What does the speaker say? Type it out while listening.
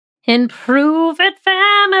Improve It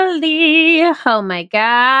family. Oh my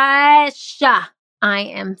gosh. I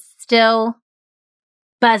am still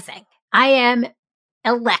buzzing. I am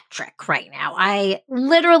electric right now. I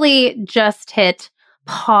literally just hit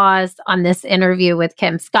pause on this interview with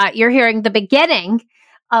Kim Scott. You're hearing the beginning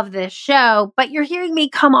of this show, but you're hearing me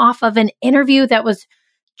come off of an interview that was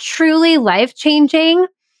truly life-changing.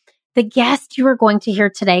 The guest you are going to hear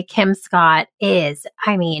today, Kim Scott, is,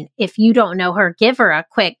 if you don't know her, give her a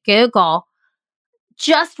quick Google.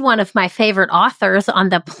 Just one of my favorite authors on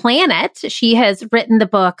the planet. She has written the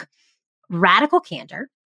book Radical Candor,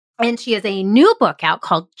 and she has a new book out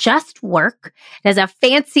called Just Work. It has a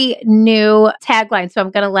fancy new tagline, so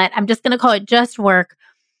I'm just going to call it Just Work.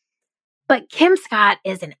 But Kim Scott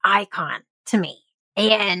is an icon to me.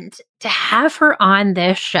 And to have her on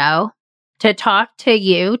this show, to talk to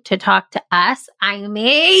you, to talk to us,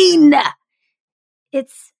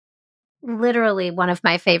 it's literally one of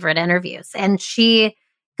my favorite interviews. And she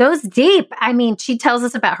goes deep. She tells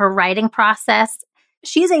us about her writing process.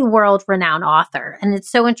 She's a world-renowned author. And it's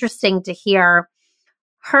so interesting to hear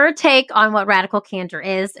her take on what Radical Candor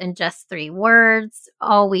is in just 3 words.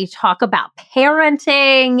 Oh, we talk about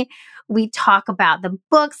parenting. We talk about the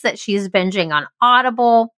books that she's binging on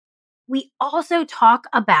Audible. We also talk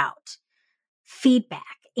about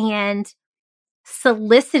feedback and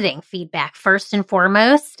soliciting feedback first and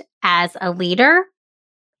foremost as a leader,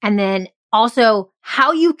 and then also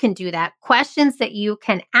how you can do that, questions that you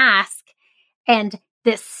can ask, and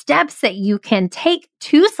the steps that you can take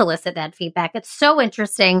to solicit that feedback. It's so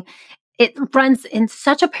interesting. It runs in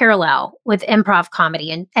such a parallel with improv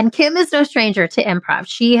comedy. And Kim is no stranger to improv.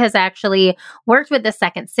 She has actually worked with the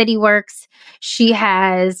Second City Works. She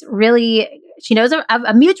knows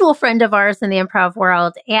a mutual friend of ours in the improv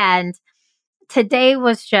world. And today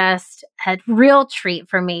was just a real treat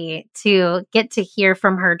for me to get to hear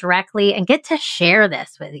from her directly and get to share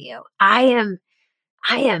this with you. I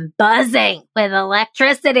am buzzing with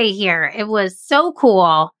electricity here. It was so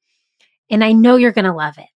cool. And I know you're going to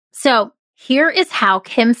love it. So here is how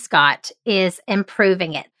Kim Scott is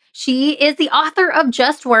improving it. She is the author of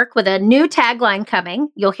Just Work with a new tagline coming.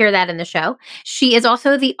 You'll hear that in the show. She is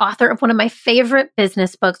also the author of one of my favorite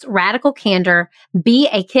business books, Radical Candor, Be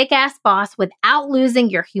a Kick-Ass Boss Without Losing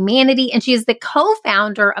Your Humanity. And she is the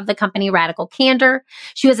co-founder of the company Radical Candor.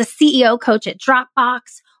 She was a CEO coach at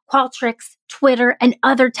Dropbox, Qualtrics, Twitter, and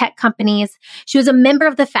other tech companies. She was a member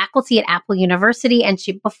of the faculty at Apple University, and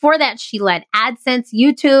before that, she led AdSense,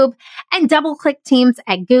 YouTube, and DoubleClick teams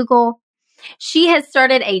at Google. She has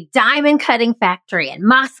started a diamond cutting factory in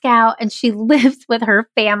Moscow, and she lives with her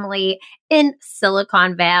family in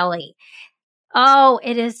Silicon Valley. Oh,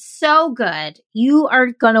 it is so good. You are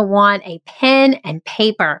going to want a pen and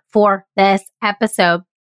paper for this episode.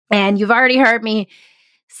 And you've already heard me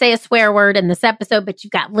say a swear word in this episode, but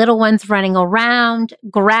you've got little ones running around.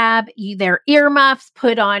 Grab their earmuffs,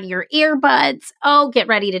 put on your earbuds. Oh, get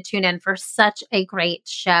ready to tune in for such a great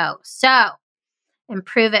show. So,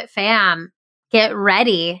 Improve It fam, get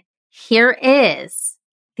ready. Here is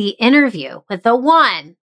the interview with the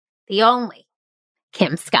one, the only,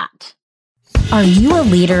 Kim Scott. Are you a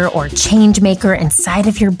leader or change maker inside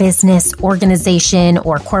of your business, organization,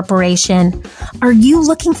 or corporation? Are you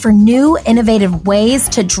looking for new, innovative ways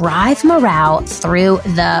to drive morale through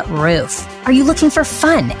the roof? Are you looking for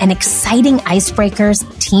fun and exciting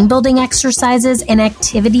icebreakers, team building exercises, and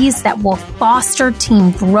activities that will foster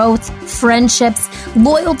team growth, friendships,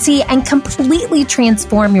 loyalty, and completely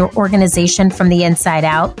transform your organization from the inside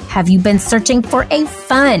out? Have you been searching for a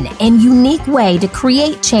fun and unique way to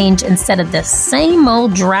create change instead of the same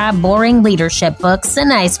old dry, boring leadership books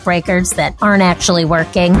and icebreakers that aren't actually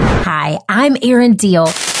working? Hi, I'm Erin Deal,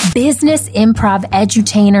 business improv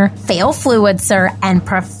edutainer, fail fluencer, and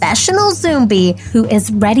professional Zombie who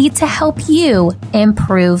is ready to help you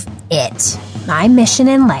improve it. My mission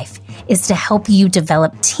in life is to help you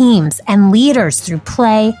develop teams and leaders through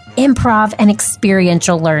play, improv, and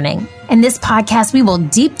experiential learning. In this podcast, we will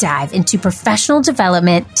deep dive into professional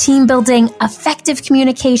development, team building, effective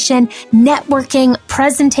communication, networking,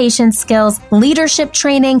 presentation skills, leadership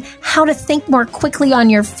training, how to think more quickly on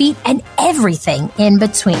your feet, and everything in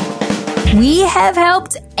between. We have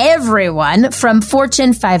helped everyone from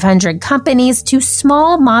Fortune 500 companies to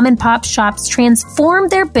small mom and pop shops transform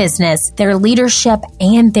their business, their leadership,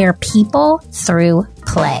 and their people through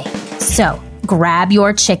play. So grab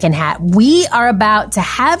your chicken hat. We are about to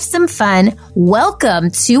have some fun.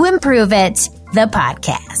 Welcome to Improve It, the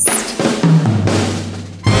podcast.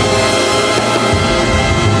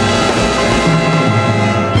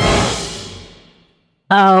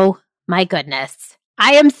 Oh my goodness.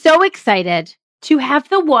 I am so excited to have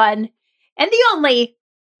the one and the only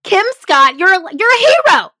Kim Scott. You're a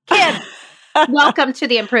hero, Kim. Welcome to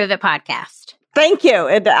the Improve It podcast. Thank you.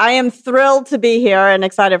 I am thrilled to be here and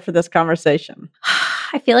excited for this conversation.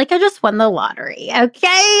 I feel like I just won the lottery.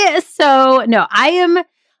 Okay. So, no, I am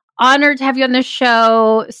honored to have you on the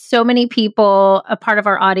show. So many people, a part of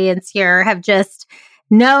our audience here, have just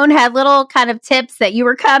had little kind of tips that you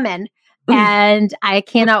were coming. And I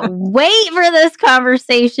cannot wait for this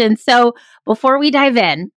conversation. So, before we dive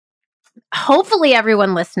in, hopefully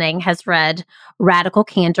everyone listening has read Radical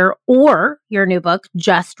Candor or your new book,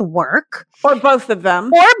 Just Work. Or both of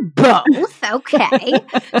them. Or both. Okay.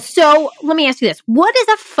 So let me ask you this. What is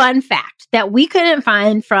a fun fact that we couldn't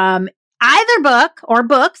find from either book or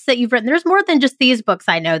books that you've written? There's more than just these books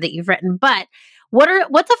I know that you've written, but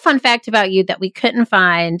what's a fun fact about you that we couldn't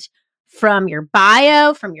find from your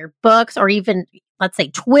bio, from your books, or even, let's say,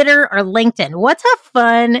 Twitter or LinkedIn? What's a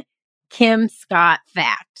fun Kim Scott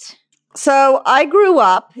fact? So I grew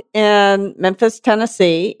up in Memphis,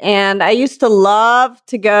 Tennessee, and I used to love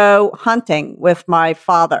to go hunting with my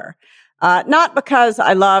father. Not because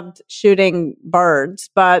I loved shooting birds,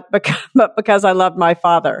 but because I loved my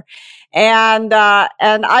father. And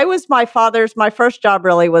I was my first job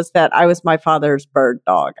really was that I was my father's bird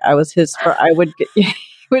dog. I was he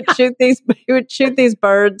would shoot these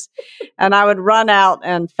birds and I would run out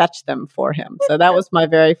and fetch them for him. So that was my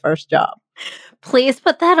very first job. Please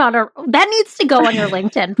put that that needs to go on your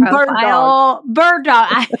LinkedIn profile. Bird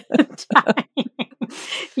dog.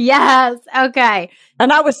 Yes. Okay.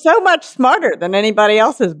 And I was so much smarter than anybody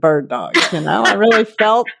else's bird dog. I really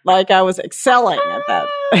felt like I was excelling at that.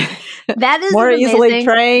 That is more amazing. Easily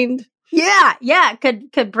trained. Yeah.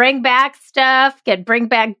 Could bring back stuff, could bring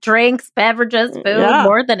back drinks, beverages,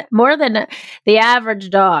 food, more than the average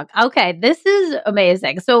dog. Okay. This is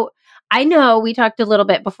amazing. So I know we talked a little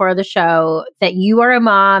bit before the show that you are a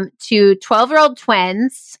mom to 12-year-old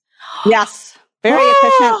twins. Yes. Very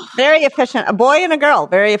efficient. A boy and a girl.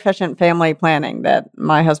 Very efficient family planning that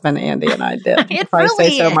my husband, Andy, and I did. If really I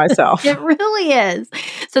say so myself. It really is.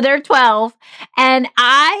 So they're 12. And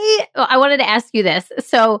I wanted to ask you this.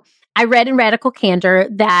 So I read in Radical Candor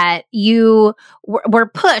that you were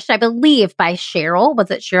pushed, I believe, by Sheryl. Was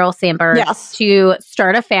it Sheryl Sandberg? Yes. To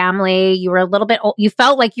start a family. You were a little bit old. You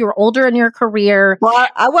felt like you were older in your career. Well,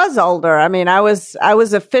 I was older. I mean, I was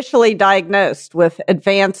officially diagnosed with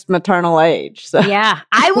advanced maternal age. So. Yeah,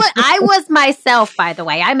 I was myself. By the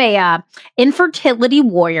way, I'm a infertility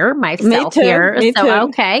warrior myself. Me too, here. Me so too.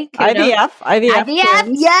 Okay,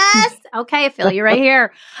 IVF. Yes. Okay, I feel you right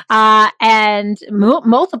here. And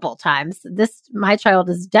multiple times. My child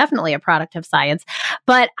is definitely a product of science,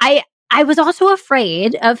 but I was also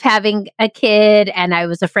afraid of having a kid, and I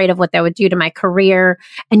was afraid of what that would do to my career.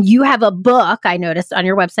 And you have a book I noticed on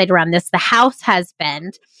your website around this, The House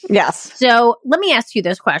Husband. Yes. So let me ask you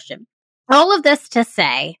this question. All of this to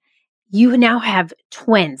say, you now have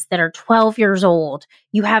twins that are 12 years old.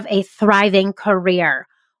 You have a thriving career.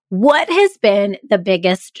 What has been the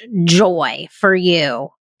biggest joy for you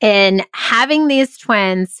in having these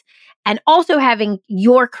twins and also having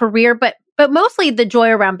your career, but mostly the joy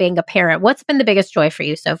around being a parent? What's been the biggest joy for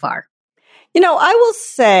you so far? I will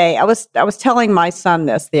say, I was telling my son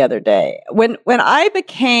this the other day. When I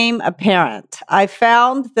became a parent, I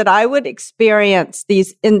found that I would experience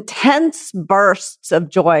these intense bursts of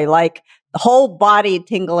joy, like the whole body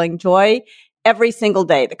tingling joy every single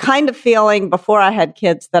day. The kind of feeling before I had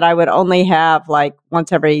kids that I would only have like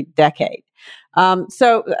once every decade. I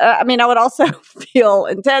would also feel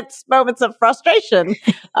intense moments of frustration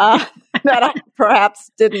that I perhaps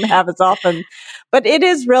didn't have as often. But it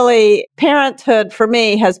is really, parenthood for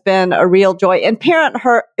me has been a real joy. And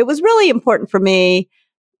it was really important for me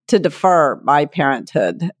to defer my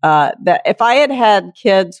parenthood. That if I had had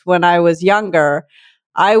kids when I was younger,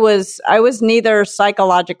 I was neither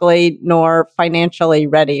psychologically nor financially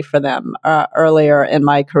ready for them earlier in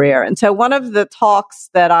my career. And so one of the talks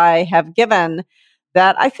that I have given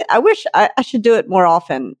that I wish I should do it more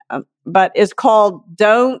often, but is called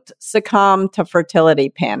Don't Succumb to Fertility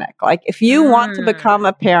Panic. Like if you want to become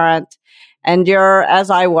a parent and you're, as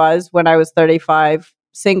I was when I was 35,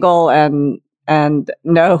 single and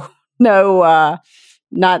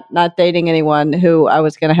not dating anyone who I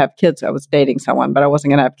was going to have kids. I was dating someone, but I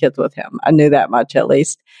wasn't going to have kids with him. I knew that much at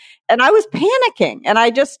least. And I was panicking. And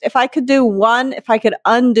if I could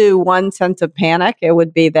undo one sense of panic, it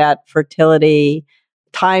would be that fertility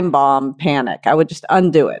time bomb panic. I would just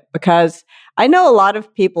undo it because I know a lot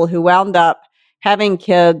of people who wound up having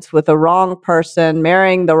kids with the wrong person,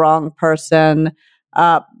 marrying the wrong person,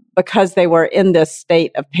 because they were in this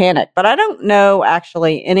state of panic. But I don't know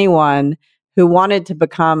actually anyone who wanted to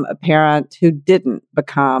become a parent who didn't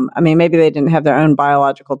become, I mean, maybe they didn't have their own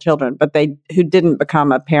biological children, but who didn't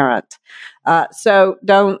become a parent. So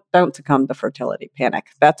don't succumb to fertility panic.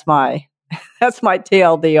 That's my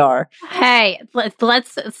TLDR. Hey,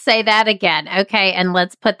 let's say that again, okay? And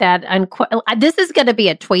let's put that on. This is going to be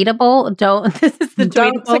a tweetable. Don't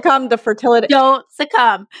succumb to fertility. Don't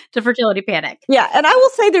succumb to fertility panic. Yeah, and I will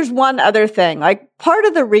say there's one other thing. Like part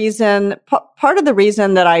of the reason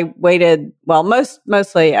that I waited, well,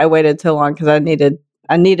 mostly I waited too long because I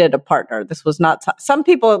needed a partner. This was not, some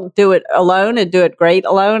people do it alone and do it great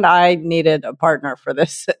alone. I needed a partner for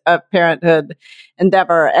this parenthood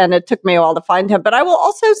endeavor, and it took me a while to find him. But I will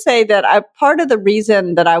also say that part of the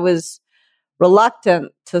reason that I was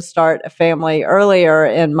reluctant to start a family earlier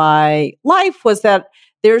in my life was that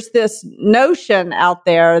there's this notion out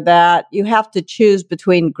there that you have to choose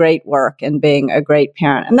between great work and being a great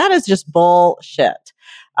parent. And that is just bullshit.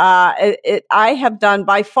 I have done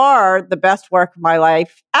by far the best work of my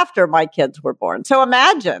life after my kids were born. So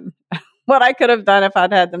imagine what I could have done if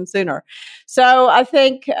I'd had them sooner. So I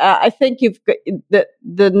think you've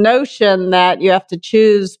the notion that you have to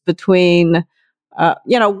choose between,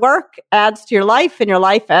 work adds to your life and your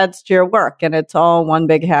life adds to your work, and it's all one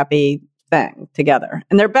big happy thing together,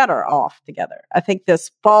 and they're better off together. I think this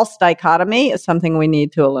false dichotomy is something we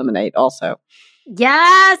need to eliminate also.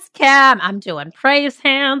 Yes, Kim. I'm doing praise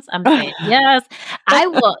hands. I'm saying yes. I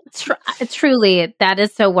will truly, that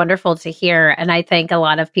is so wonderful to hear. And I think a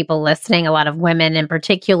lot of people listening, a lot of women in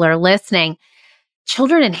particular listening,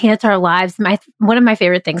 children enhance our lives. One of my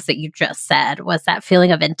favorite things that you just said was that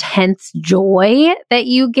feeling of intense joy that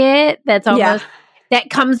you get. That's almost that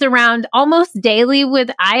comes around almost daily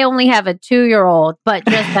I only have a 2-year-old, but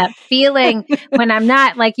just that feeling when I'm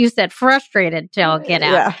not, like you said, frustrated till get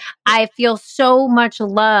out. Yeah. I feel so much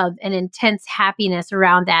love and intense happiness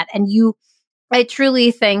around that. And I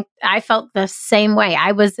truly think I felt the same way.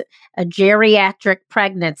 I was a geriatric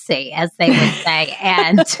pregnancy, as they would say.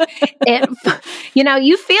 And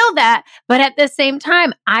you feel that. But at the same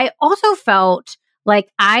time, I also felt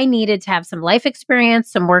like I needed to have some life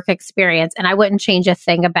experience, some work experience, and I wouldn't change a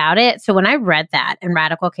thing about it. So when I read that in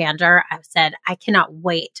Radical Candor, I said, I cannot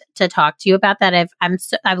wait to talk to you about that.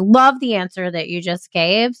 I love the answer that you just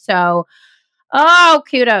gave. So,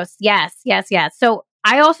 kudos. Yes. So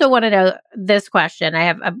I also want to know this question.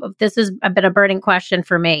 This is a bit of a burning question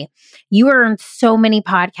for me. You are on so many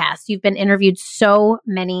podcasts. You've been interviewed so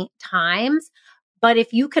many times. But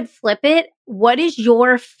if you could flip it, what is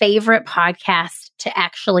your favorite podcast to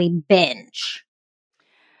actually binge?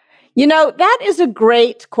 That is a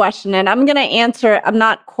great question. And I'm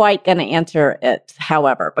not quite going to answer it,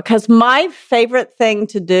 however, because my favorite thing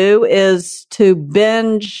to do is to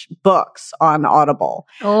binge books on Audible.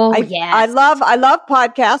 Oh, yes. I love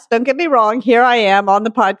podcasts. Don't get me wrong. Here I am on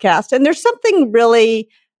the podcast. And there's something really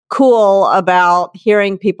cool about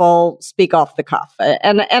hearing people speak off the cuff,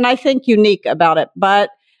 and I think unique about it. But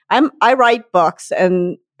I write books,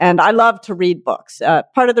 and I love to read books.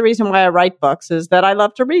 Part of the reason why I write books is that I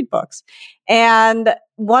love to read books. And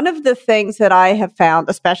one of the things that I have found,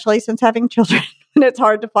 especially since having children, and it's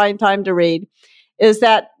hard to find time to read, is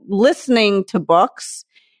that listening to books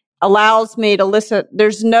allows me to listen.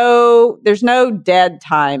 There's no dead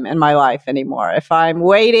time in my life anymore. If I'm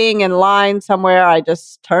waiting in line somewhere, I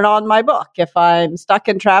just turn on my book. If I'm stuck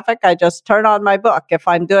in traffic, I just turn on my book. If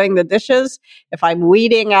I'm doing the dishes, if I'm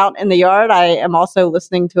weeding out in the yard, I am also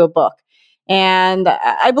listening to a book. And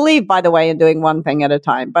I believe, by the way, in doing one thing at a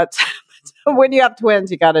time. But when you have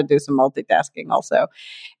twins, you got to do some multitasking also.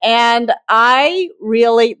 And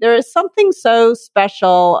there is something so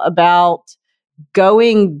special about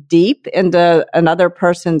going deep into another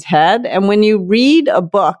person's head. And when you read a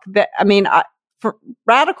book for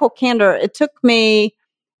Radical Candor, it took me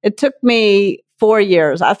 4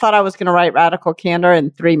 years. I thought I was going to write Radical Candor in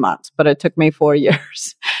 3 months, but it took me 4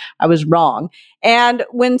 years. I was wrong. And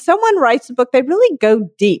when someone writes a book, they really go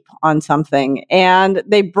deep on something, and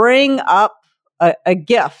they bring up a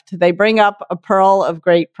gift. They bring up a pearl of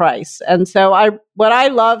great price. And so what I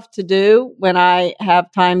love to do when I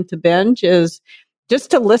have time to binge is just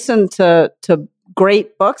to listen to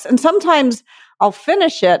great books. And sometimes I'll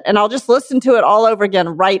finish it and I'll just listen to it all over again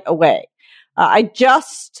right away. I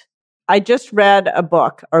just read a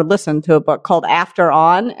book, or listened to a book called After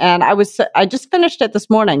On, and I just finished it this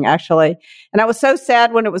morning, actually. And I was so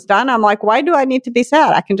sad when it was done. I'm like, why do I need to be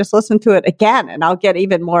sad? I can just listen to it again and I'll get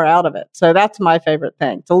even more out of it. So that's my favorite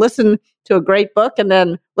thing, to listen to a great book and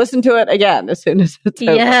then listen to it again as soon as it's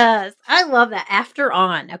over. Yes, I love that. After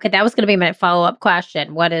On. Okay, that was going to be my follow-up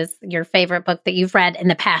question. What is your favorite book that you've read in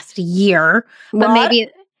the past year? But maybe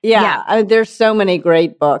Yeah. There's so many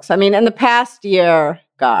great books. I mean, in the past year,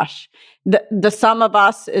 gosh, the Sum of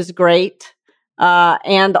Us is great.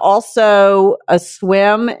 And also A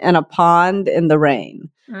Swim in a Pond in the Rain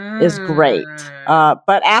is great.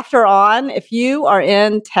 But After On, if you are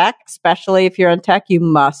in tech, especially if you're in tech, you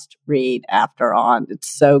must read After On. It's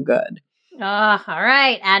so good. Oh, all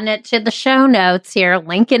right. Adding it to the show notes here,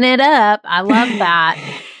 linking it up. I love that.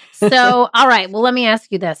 So, all right. Well, let me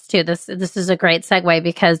ask you this too. This is a great segue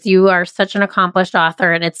because you are such an accomplished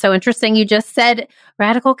author, and it's so interesting. You just said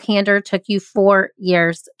Radical Candor took you 4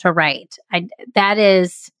 years to write. That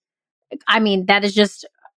is just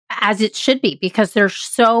as it should be because there's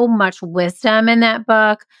so much wisdom in that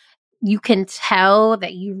book. You can tell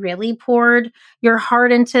that you really poured your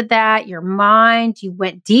heart into that, your mind. You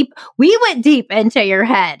went deep. We went deep into your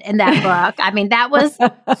head in that book. I mean, that was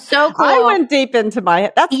so cool. I went deep into my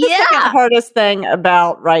head. That's the second hardest thing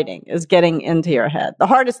about writing is getting into your head. The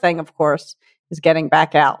hardest thing, of course, is getting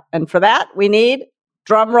back out. And for that, we need,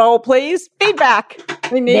 drum roll, please, feedback.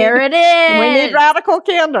 There it is. We need Radical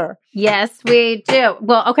Candor. Yes, we do.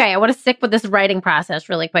 Well, okay, I want to stick with this writing process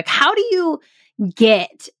really quick. How do you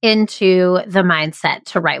get into the mindset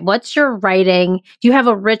to write? What's your writing? Do you have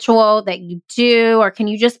a ritual that you do, or can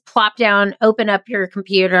you just plop down, open up your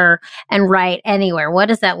computer and write anywhere? What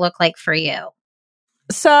does that look like for you?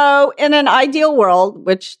 So in an ideal world,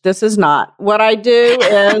 which this is not, what I do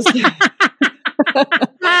is...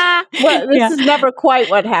 This is never quite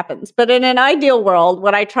what happens. But in an ideal world,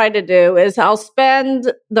 what I try to do is I'll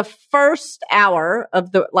spend the first hour of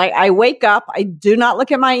I wake up, I do not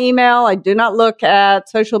look at my email, I do not look at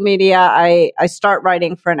social media, I start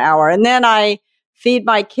writing for an hour. And then I feed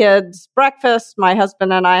my kids breakfast, my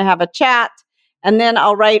husband and I have a chat, and then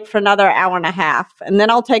I'll write for another hour and a half. And then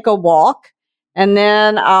I'll take a walk. And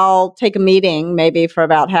then I'll take a meeting maybe for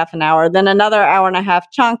about half an hour, then another hour and a half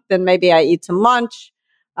chunk. Then maybe I eat some lunch.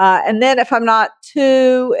 And then if I'm not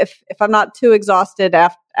too exhausted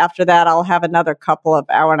after that, I'll have another couple of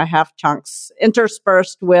hour and a half chunks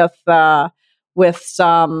interspersed with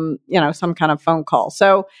some, some kind of phone call.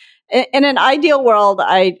 So in an ideal world,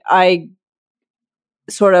 I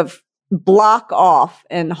sort of block off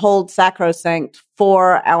and hold sacrosanct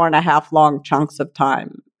 4 hour and a half long chunks of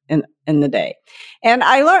time in the day. And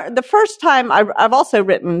I learned the first time I've also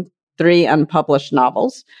written 3 unpublished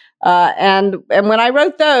novels. And when I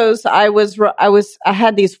wrote those, I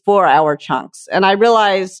had these 4 hour chunks, and I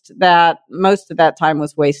realized that most of that time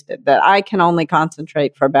was wasted, that I can only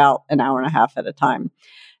concentrate for about an hour and a half at a time.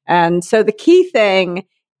 And so the key thing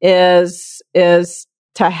is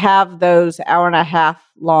to have those hour and a half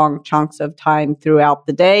long chunks of time throughout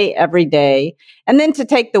the day, every day, and then to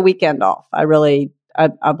take the weekend off. I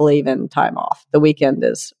believe in time off. The weekend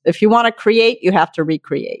is, if you want to create, you have to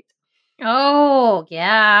recreate. Oh,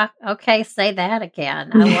 yeah. Okay, say that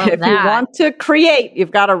again. I love that. If you want to create,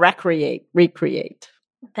 you've got to recreate.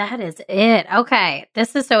 That is it. Okay.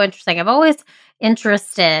 This is so interesting. I'm always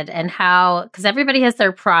interested in how, because everybody has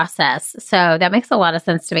their process. So that makes a lot of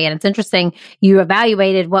sense to me. And it's interesting. You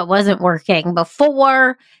evaluated what wasn't working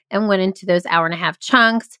before and went into those hour and a half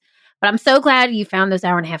chunks. But I'm so glad you found those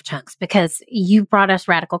hour and a half chunks because you brought us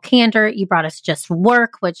Radical Candor. You brought us Just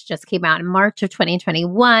Work, which just came out in March of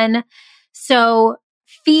 2021. So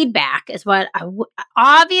feedback is what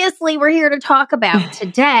obviously we're here to talk about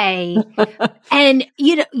today. And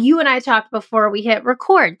you and I talked before we hit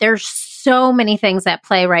record. There's so many things at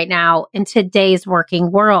play right now in today's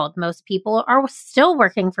working world. Most people are still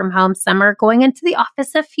working from home. Some are going into the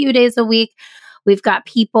office a few days a week. We've got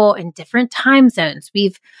people in different time zones.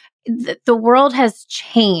 The world has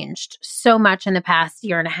changed so much in the past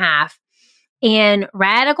year and a half. And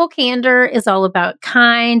Radical Candor is all about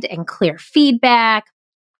kind and clear feedback,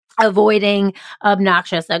 avoiding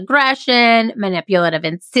obnoxious aggression, manipulative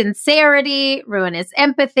insincerity, ruinous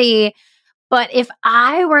empathy. But if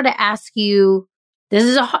I were to ask you, this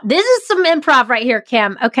is some improv right here,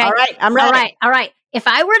 Kim. Okay. All right. I'm ready. All right. If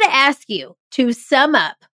I were to ask you to sum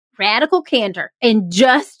up Radical Candor in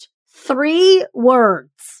just 3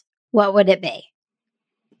 words, what would it be?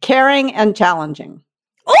 Caring and challenging.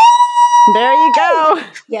 Ooh! There you go.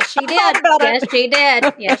 Yes, she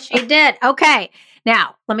did. Yes, she did. Okay.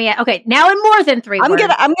 Now, now in more than 3 words.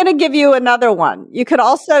 I'm gonna give you another one. You could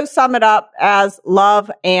also sum it up as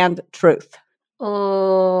love and truth.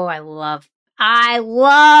 Oh, I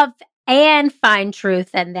love and find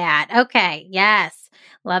truth in that. Okay. Yes.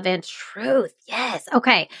 Love and truth. Yes.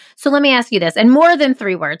 Okay. So let me ask you this, and more than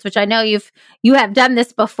 3 words, which I know you have done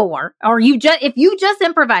this before, or if you just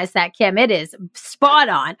improvise that, Kim, it is spot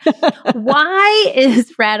on. Why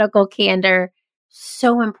is Radical Candor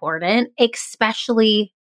so important,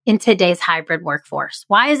 especially in today's hybrid workforce?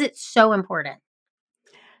 Why is it so important?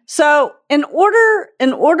 So in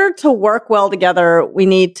order to work well together, we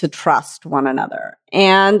need to trust one another.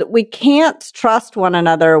 And we can't trust one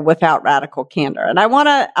another without radical candor. And I want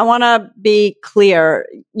to be clear.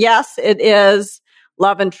 Yes, it is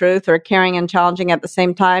love and truth, or caring and challenging at the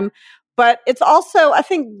same time. But it's also, I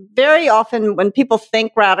think, very often when people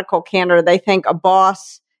think radical candor, they think a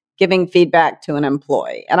boss giving feedback to an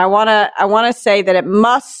employee. And I want to say that it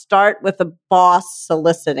must start with the boss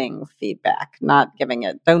soliciting feedback, not giving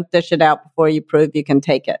it. Don't dish it out before you prove you can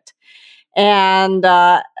take it. And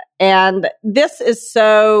this is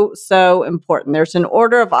so important. There's an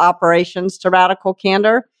order of operations to radical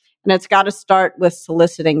candor, and it's got to start with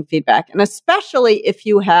soliciting feedback. And especially if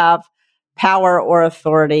you have power or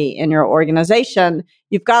authority in your organization,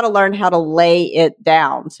 you've got to learn how to lay it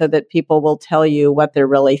down so that people will tell you what they're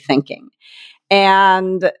really thinking.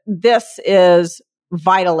 And this is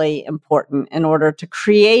vitally important in order to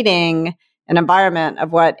creating an environment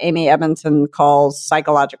of what Amy Edmondson calls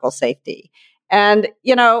psychological safety. And,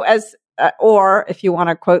 or if you want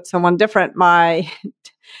to quote someone different, my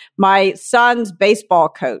son's baseball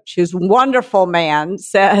coach, who's a wonderful man,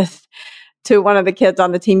 says to one of the kids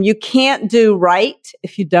on the team, you can't do right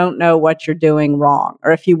if you don't know what you're doing wrong,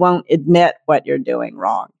 or if you won't admit what you're doing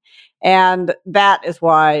wrong. And that is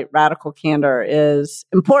why radical candor is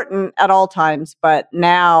important at all times, but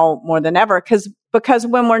now more than ever, because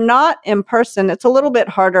when we're not in person, it's a little bit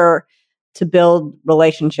harder to build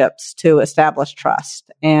relationships, to establish trust.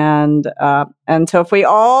 And so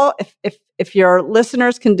if your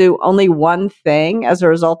listeners can do only one thing as a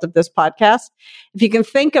result of this podcast, if you can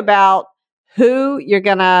think about who you're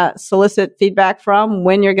going to solicit feedback from,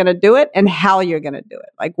 when you're going to do it, and how you're going to do it.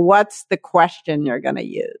 Like, what's the question you're going to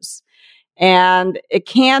use? And it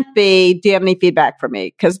can't be, do you have any feedback for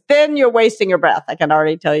me? Because then you're wasting your breath. I can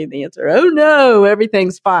already tell you the answer. Oh, no,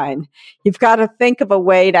 everything's fine. You've got to think of a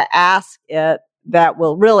way to ask it that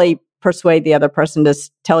will really persuade the other person to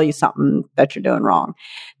tell you something that you're doing wrong.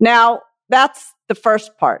 Now, that's the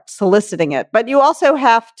first part, soliciting it. But you also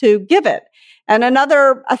have to give it. And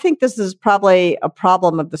I think this is probably a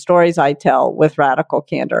problem of the stories I tell with radical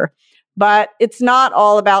candor, but it's not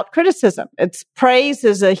all about criticism. Praise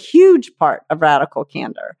is a huge part of radical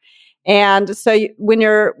candor. And so when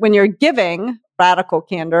you're giving radical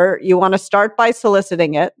candor, you want to start by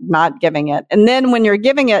soliciting it, not giving it. And then when you're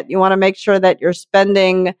giving it, you want to make sure that you're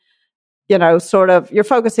spending, you're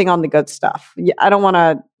focusing on the good stuff. I don't want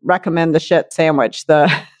to recommend the shit sandwich,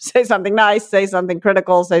 say something nice, say something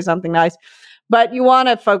critical, say something nice. But you want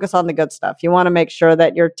to focus on the good stuff. You want to make sure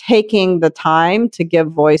that you're taking the time to give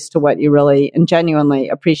voice to what you really and genuinely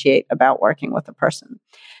appreciate about working with a person.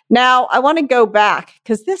 Now, I want to go back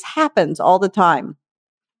because this happens all the time.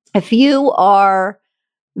 Especially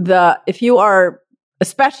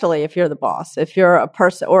if you're the boss, if you're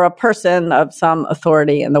a person of some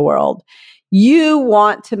authority in the world, you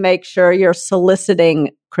want to make sure you're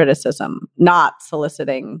soliciting criticism, not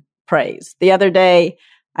soliciting praise. The other day,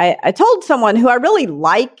 I told someone who I really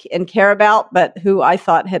like and care about, but who I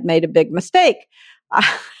thought had made a big mistake. I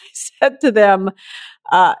said to them,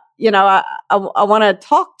 I want to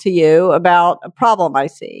talk to you about a problem I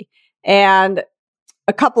see. And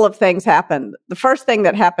a couple of things happened. The first thing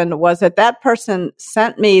that happened was that person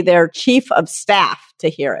sent me their chief of staff to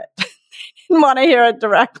hear it. Didn't want to hear it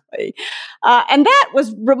directly. And that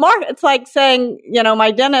was remarkable. It's like saying,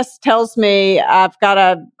 my dentist tells me I've got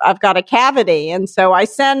a cavity. And so I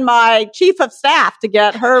send my chief of staff to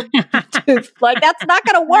get her tooth. Like, that's not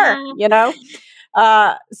going to work,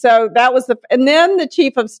 So that was and then the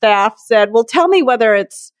chief of staff said, well, tell me whether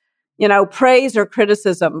it's, praise or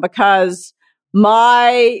criticism, because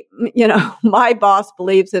my boss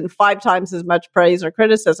believes in 5 times as much praise or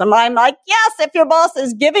criticism. I'm like, yes, if your boss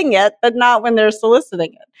is giving it, but not when they're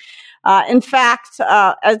soliciting it. In fact,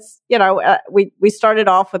 we started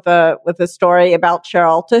off with a story about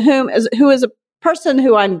Cheryl, who is a person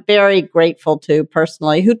who I'm very grateful to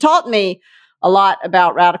personally, who taught me a lot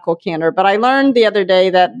about radical candor. But I learned the other day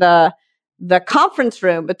that the conference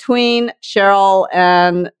room between Cheryl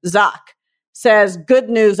and Zuck says good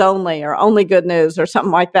news only, or only good news, or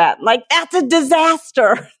something like that. Like, that's a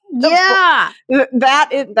disaster. Yeah.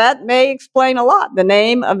 That may explain a lot. The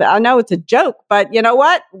name of I know it's a joke, but you know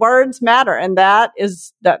what? Words matter. And that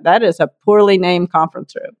is a poorly named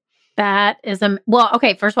conference room. That is well,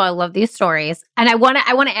 okay, first of all, I love these stories. And I want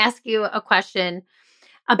to ask you a question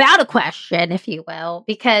about a question, if you will,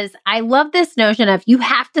 because I love this notion of you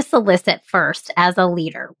have to solicit first as a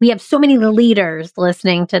leader. We have so many leaders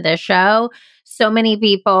listening to this show. so many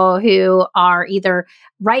people who are either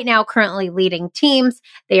right now currently leading teams,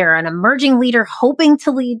 they are an emerging leader hoping to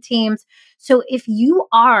lead teams. So if you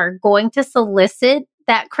are going to solicit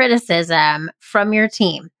that criticism from your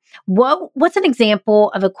team, what's an example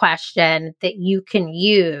of a question that you can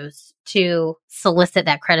use to solicit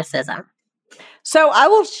that criticism? So I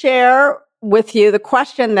will share with you the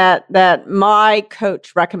question that my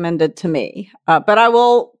coach recommended to me. But I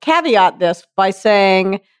will caveat this by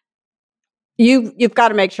saying you've got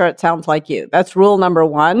to make sure it sounds like you. That's rule number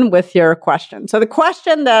one with your question. So the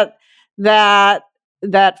question that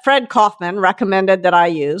Fred Kaufman recommended that I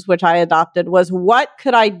use, which I adopted, was what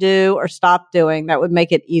could I do or stop doing that would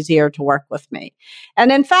make it easier to work with me?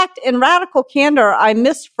 And in fact, in Radical Candor, I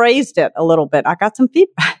misphrased it a little bit. I got some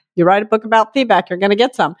feedback. You write a book about feedback, you're going to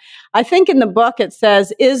get some. I think in the book it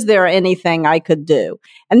says, is there anything I could do?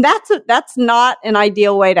 And that's not an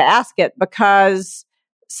ideal way to ask it, because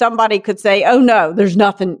somebody could say, oh no, there's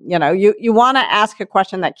nothing, you want to ask a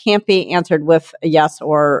question that can't be answered with a yes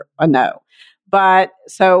or a no. But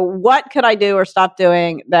so what could I do or stop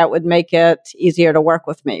doing that would make it easier to work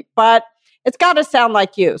with me? But it's got to sound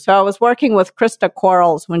like you. So I was working with Krista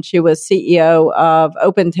Quarles when she was CEO of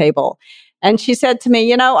OpenTable. And she said to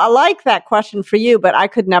me, I like that question for you, but I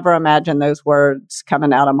could never imagine those words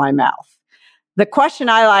coming out of my mouth. The question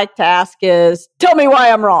I like to ask is, tell me why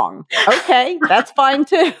I'm wrong. Okay, that's fine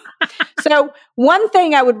too. So one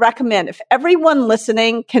thing I would recommend, if everyone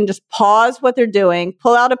listening can just pause what they're doing,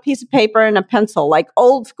 pull out a piece of paper and a pencil, like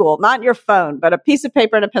old school, not your phone, but a piece of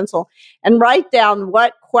paper and a pencil, and write down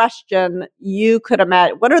what question you could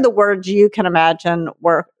imagine, what are the words you can imagine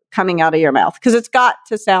were coming out of your mouth, because it's got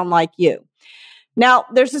to sound like you. Now,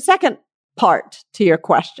 there's a second part to your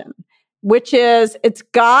question, which is it's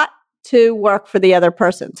got to work for the other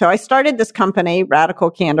person. So I started this company,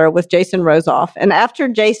 Radical Candor, with Jason Rosoff. And after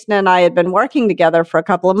Jason and I had been working together for a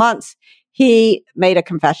couple of months, he made a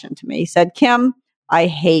confession to me. He said, Kim, I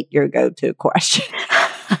hate your go-to question.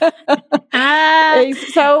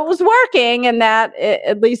 So it was working, and that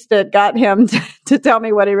at least it got him to tell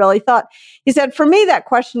me what he really thought. He said, for me, that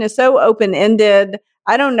question is so open-ended.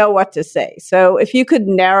 I don't know what to say. So if you could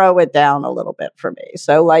narrow it down a little bit for me.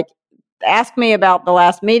 So like, ask me about the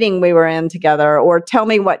last meeting we were in together, or tell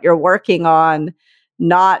me what you're working on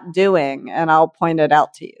not doing, and I'll point it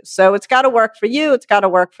out to you. So it's got to work for you. It's got to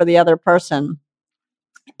work for the other person.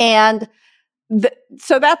 And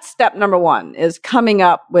so that's step number one, is coming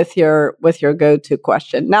up with your go-to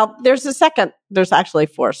question. Now there's actually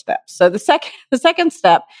 4 steps. So the second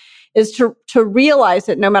step is to realize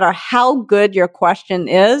that no matter how good your question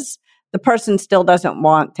is, the person still doesn't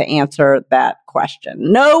want to answer that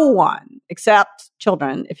question. No one, except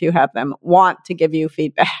children, if you have them, want to give you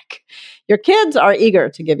feedback. Your kids are eager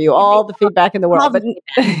to give you all the feedback in the world. All the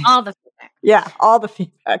feedback. Yeah, all the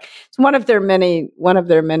feedback. It's one of their many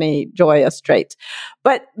joyous traits.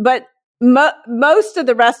 But most of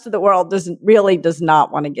the rest of the world does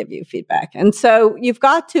not want to give you feedback. And so you've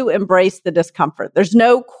got to embrace the discomfort. There's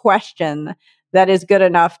no question that is good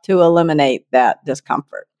enough to eliminate that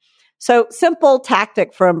discomfort. So simple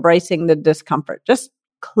tactic for embracing the discomfort. Just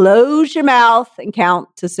close your mouth and count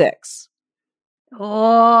to 6.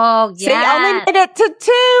 Oh, yeah. See, I only made it to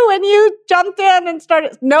 2 and you jumped in and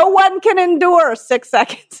started. No one can endure 6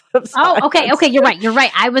 seconds of silence. Oh, okay. You're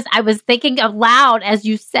right. I was thinking aloud as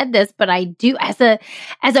you said this, but I do, as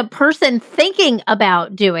a person thinking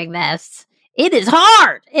about doing this, it is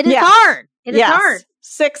hard. It is hard. It is hard.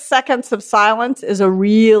 6 seconds of silence is a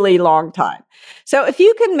really long time. So if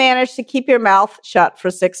you can manage to keep your mouth shut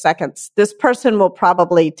for 6 seconds, this person will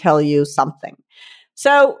probably tell you something.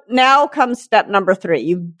 So now comes step number 3.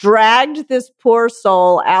 You've dragged this poor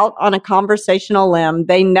soul out on a conversational limb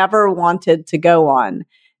they never wanted to go on.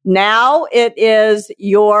 Now it is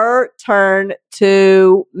your turn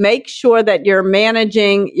to make sure that you're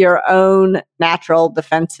managing your own natural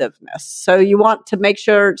defensiveness. So you want to make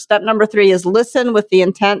sure step number 3 is listen with the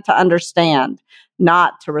intent to understand,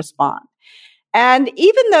 not to respond. And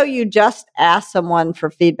even though you just ask someone for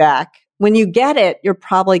feedback, when you get it, you're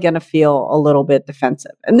probably going to feel a little bit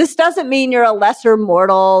defensive. And this doesn't mean you're a lesser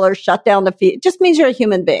mortal or shut down the feed. It just means you're a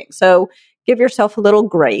human being. So give yourself a little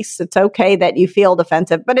grace. It's okay that you feel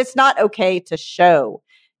defensive, but it's not okay to show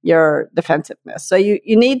your defensiveness. So you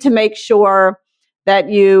need to make sure that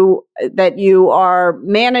you are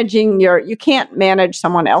managing you can't manage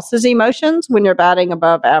someone else's emotions when you're batting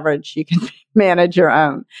above average. You can manage your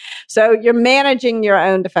own. So you're managing your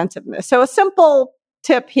own defensiveness. So a simple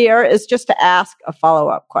tip here is just to ask a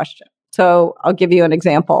follow-up question. So I'll give you an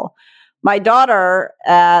example. My daughter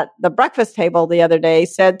at the breakfast table the other day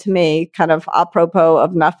said to me, kind of apropos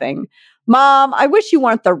of nothing, Mom, I wish you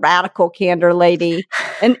weren't the radical candor lady.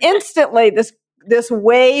 And instantly this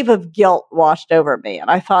wave of guilt washed over me. And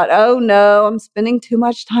I thought, oh no, I'm spending too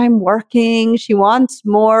much time working. She wants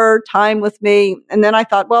more time with me. And then I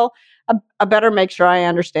thought, well, I better make sure I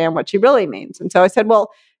understand what she really means. And so I said, well,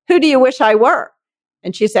 who do you wish I were?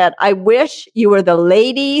 And she said, I wish you were the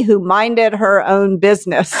lady who minded her own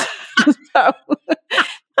business. So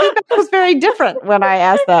it was very different when I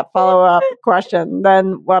asked that follow-up question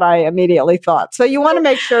than what I immediately thought. So you want to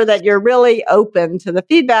make sure that you're really open to the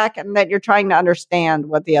feedback and that you're trying to understand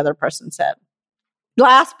what the other person said.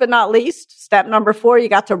 Last but not least, step number 4, you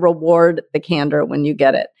got to reward the candor when you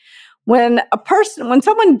get it. When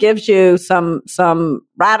someone gives you some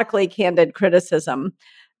radically candid criticism,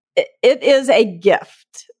 it is a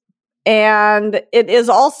gift. And it is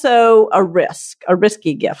also a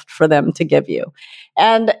risky gift for them to give you.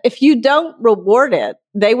 And if you don't reward it,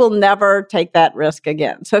 they will never take that risk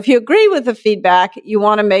again. So if you agree with the feedback, you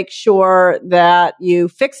want to make sure that you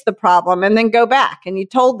fix the problem and then go back and you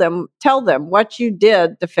tell them what you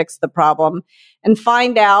did to fix the problem and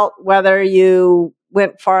find out whether you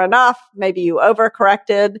went far enough, maybe you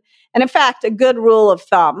overcorrected. And in fact, a good rule of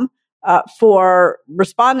thumb for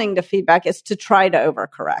responding to feedback is to try to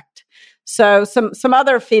overcorrect. So some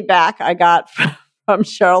other feedback I got from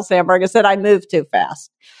Sheryl Sandberg is that I move too fast.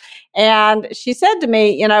 And she said to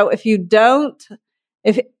me,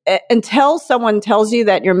 until someone tells you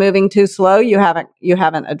that you're moving too slow, you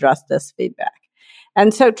haven't addressed this feedback.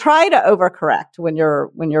 And so try to overcorrect when you're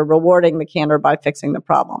rewarding the candor by fixing the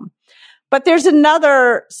problem. But there's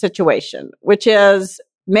another situation, which is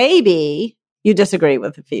maybe you disagree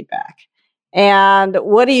with the feedback. And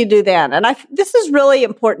what do you do then? And this is really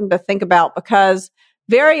important to think about because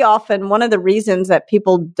very often one of the reasons that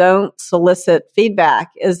people don't solicit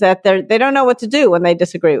feedback is that they don't know what to do when they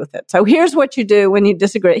disagree with it. So here's what you do when you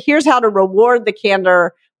disagree. Here's how to reward the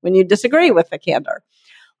candor when you disagree with the candor.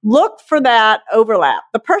 Look for that overlap.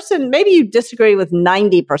 The person, maybe you disagree with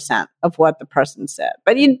 90% of what the person said,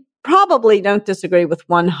 but you probably don't disagree with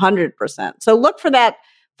 100%. So look for that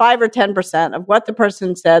 5 or 10% of what the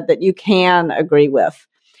person said that you can agree with.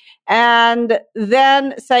 And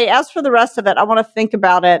then say, as for the rest of it, I want to think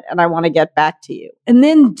about it and I want to get back to you. And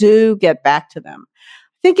then do get back to them.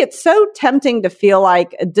 I think it's so tempting to feel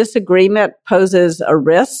like a disagreement poses a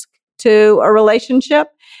risk to a relationship.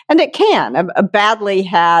 And it can. A badly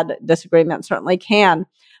had disagreement certainly can.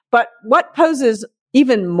 But what poses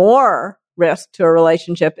even more risk to a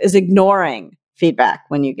relationship is ignoring feedback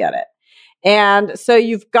when you get it. And so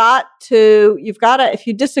you've got to, if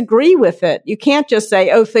you disagree with it, you can't just say,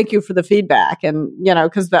 oh, thank you for the feedback. And,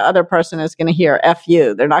 because the other person is going to hear F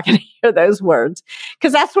you. They're not going to hear those words.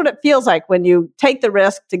 Because that's what it feels like when you take the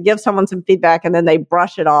risk to give someone some feedback and then they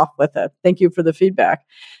brush it off with a thank you for the feedback.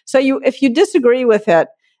 So if you disagree with it,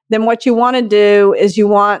 then what you want to do is you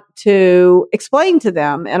want to explain to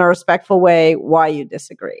them in a respectful way why you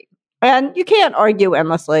disagree. And you can't argue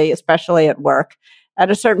endlessly, especially at work. At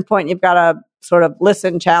a certain point, you've got to sort of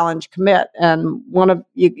listen, challenge, commit, and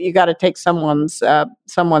you got to take someone's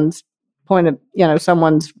point of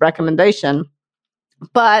someone's recommendation.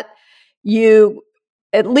 But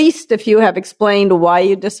at least if you have explained why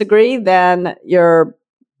you disagree, then your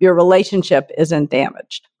relationship isn't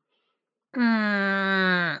damaged.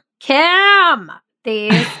 Kim,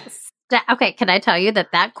 okay, can I tell you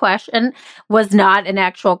that question was not an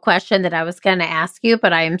actual question that I was going to ask you,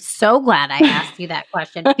 but I am so glad I asked you that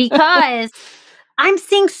question because I'm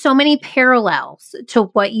seeing so many parallels to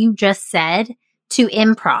what you just said to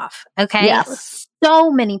improv, okay? Yes.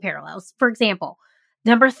 So many parallels. For example,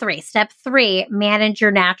 step 3, manage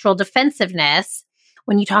your natural defensiveness.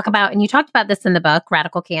 When you talk about, and you talked about this in the book,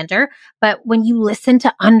 Radical Candor, but when you listen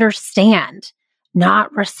to understand,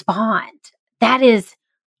 not respond, that is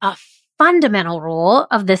a fundamental rule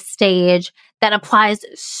of this stage that applies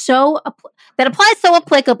so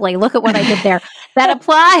applicably. Look at what I did there. That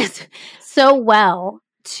applies so well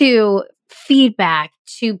to feedback,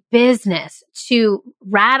 to business, to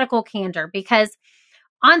radical candor, because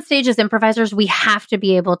on stage as improvisers, we have to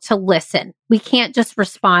be able to listen. We can't just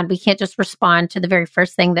respond. We can't just respond to the very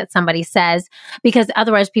first thing that somebody says, because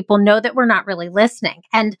otherwise people know that we're not really listening.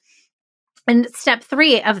 And step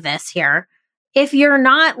 3 of this here, if you're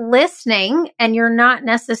not listening and you're not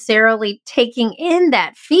necessarily taking in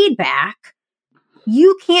that feedback,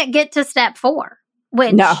 you can't get to step 4,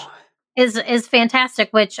 which is fantastic,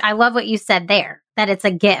 which I love what you said there, that it's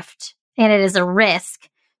a gift and it is a risk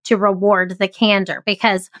to reward the candor.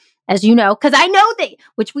 Because as you know, because I know that,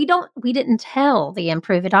 which we didn't tell the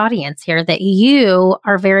Improve It audience here, that you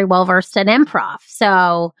are very well versed in improv.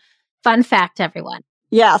 So fun fact, everyone.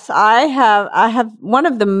 Yes, I have one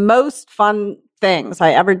of the most fun things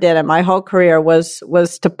I ever did in my whole career was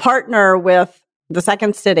to partner with the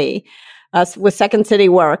Second City, with Second City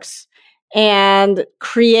Works, and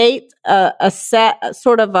create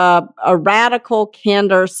sort of a radical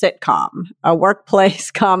candor sitcom, a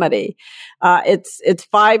workplace comedy. It's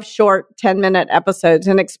 5 short 10-minute episodes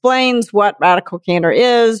and explains what radical candor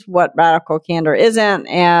is, what radical candor isn't,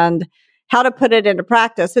 and how to put it into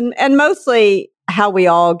practice, and mostly how we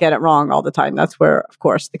all get it wrong all the time. That's where, of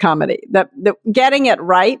course, the comedy, the getting it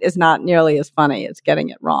right is not nearly as funny as getting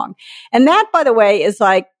it wrong. And that, by the way, is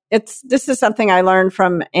like, this is something I learned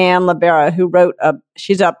from Anne Libera, who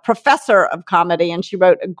she's a professor of comedy, and she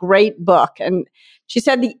wrote a great book. And she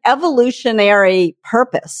said the evolutionary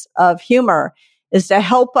purpose of humor is to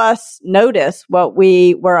help us notice what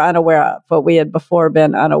we were unaware of, what we had before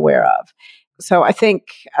been unaware of. So I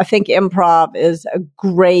think improv is a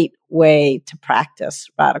great way to practice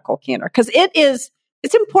radical candor, because it's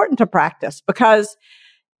important to practice, because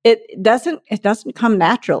it doesn't come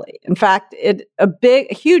naturally. In fact,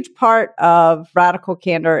 a huge part of radical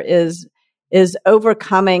candor is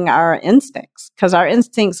overcoming our instincts, because our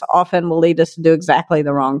instincts often will lead us to do exactly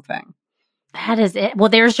the wrong thing. That is it. Well,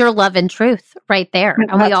 there's your love and truth right there.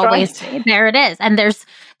 And That's we always, right. There it is. And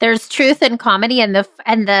there's truth in comedy, and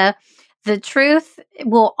the truth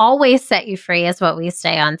will always set you free, is what we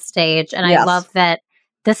say on stage. And Yes. I love that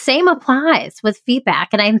the same applies with feedback.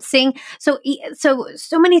 And I'm seeing so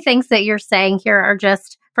many things that you're saying here are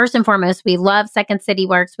just, first and foremost, we love Second City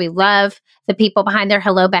Works. We love the people behind there.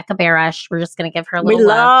 Hello, Becca Barash. We're just going to give her a little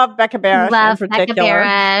love. Love Becca Barash Love in Becca particular.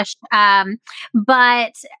 Barash.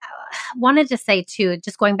 But wanted to say too,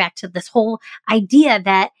 just going back to this whole idea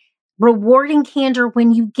that rewarding candor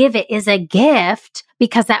when you give it is a gift,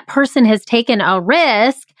 because that person has taken a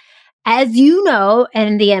risk. As you know,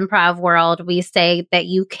 in the improv world, we say that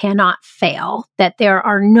you cannot fail, that there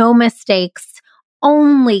are no mistakes,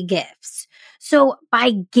 only gifts. So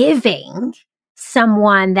by giving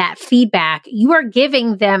someone that feedback, you are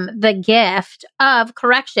giving them the gift of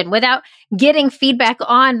correction. Without getting feedback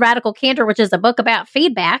on Radical Candor, which is a book about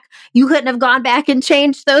feedback, you couldn't have gone back and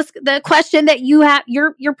changed the question that you have,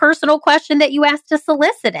 your personal question that you asked to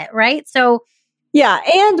solicit it, right? So yeah,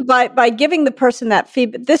 and by giving the person that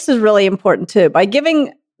feedback, this is really important too. By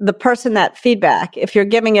giving the person that feedback, if you're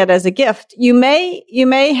giving it as a gift, you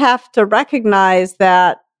may have to recognize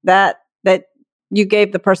that you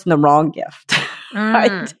gave the person the wrong gift.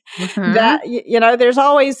 Right? Mm-hmm. That, there's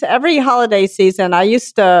always, every holiday season, I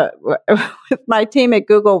used to, with my team at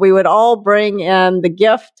Google, we would all bring in the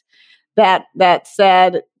gift that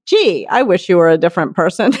said, gee, I wish you were a different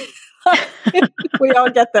person. We all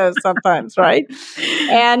get those sometimes, right?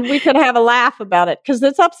 And we could have a laugh about it, because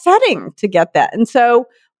it's upsetting to get that. And so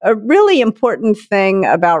a really important thing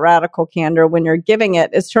about radical candor when you're giving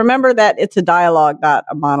it is to remember that it's a dialogue, not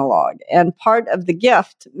a monologue. And part of the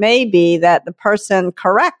gift may be that the person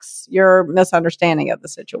corrects your misunderstanding of the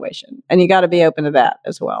situation. And you got to be open to that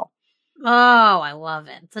as well. Oh, I love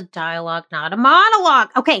it. It's a dialogue, not a monologue.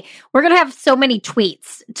 Okay, we're going to have so many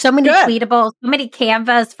tweets, so many tweetables, so many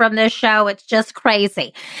Canvas from this show. It's just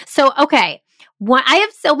crazy. So, okay. I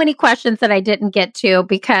have so many questions that I didn't get to,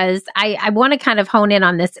 because I want to kind of hone in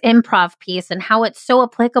on this improv piece and how it's so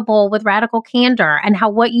applicable with Radical Candor, and how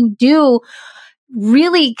what you do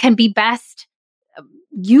really can be best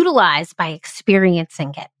utilized by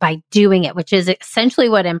experiencing it, by doing it, which is essentially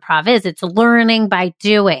what improv is. It's learning by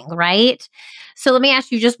doing, right? So let me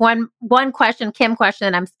ask you just one question, Kim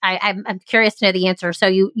question, and I'm curious to know the answer. So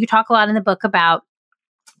you talk a lot in the book about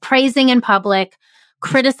praising in public,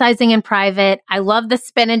 criticizing in private. I love the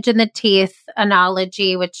spinach in the teeth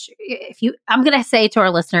analogy, which I'm going to say to our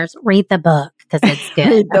listeners, read the book, because it's good.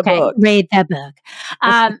 Read the book. Read the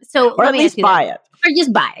book. So or let at me least ask you buy that. it. Or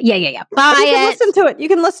just buy it. Yeah. Buy you can it. Listen to it. You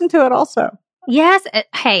can listen to it also. Yes.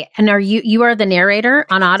 Hey, and you are the narrator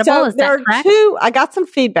on Audible? So is that correct? I got some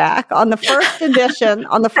feedback on the first edition.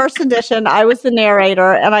 On the first edition, I was the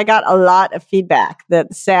narrator, and I got a lot of feedback that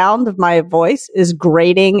the sound of my voice is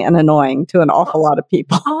grating and annoying to an awful lot of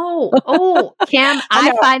people. Oh, Kim,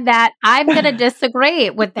 I find that I'm going to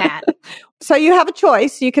disagree with that. So you have a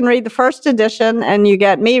choice. You can read the first edition and you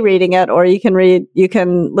get me reading it, or you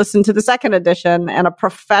can listen to the second edition and a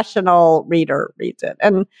professional reader reads it.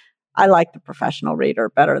 And I like the professional reader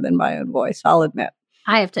better than my own voice, I'll admit.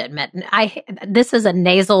 I have to admit, this is a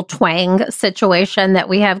nasal twang situation that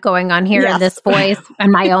we have going on here in this voice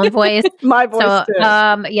and my own voice. My voice too.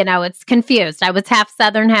 It's confused. I was half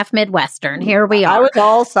Southern, half Midwestern. Here we are. I was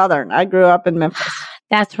all Southern. I grew up in Memphis.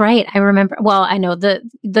 That's right. I remember. Well, I know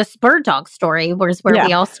the Spur Dog story was where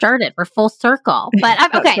we all started. We're full circle.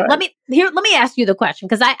 But okay, right. Let me ask you the question,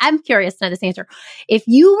 because I'm curious to know this answer. If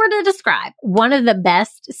you were to describe one of the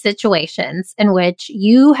best situations in which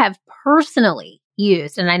you have personally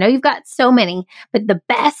used, and I know you've got so many, but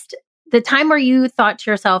the time where you thought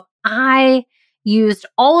to yourself, I used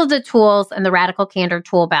all of the tools and the Radical Candor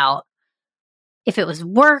tool belt, if it was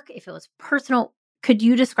work, if it was personal, could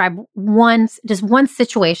you describe one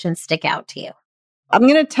situation stick out to you? I'm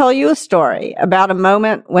going to tell you a story about a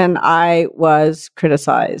moment when I was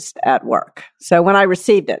criticized at work. So when I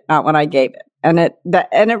received it, not when I gave it. And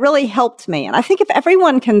it really helped me. And I think if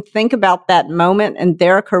everyone can think about that moment in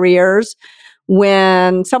their careers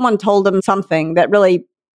when someone told them something that really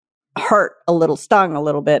hurt a little, stung a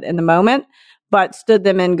little bit in the moment, but stood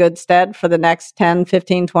them in good stead for the next 10,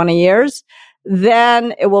 15, 20 years,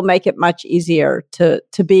 then it will make it much easier to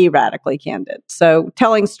be radically candid. So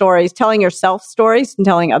telling stories, telling yourself stories and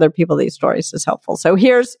telling other people these stories is helpful. So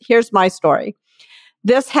here's my story.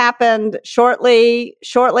 This happened shortly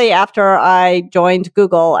after I joined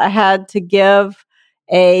Google. I had to give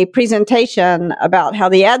a presentation about how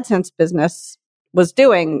the AdSense business was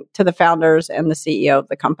doing to the founders and the CEO of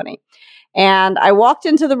the company. And I walked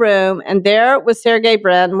into the room, and there was Sergey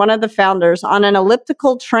Brin, one of the founders, on an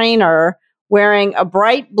elliptical trainer wearing a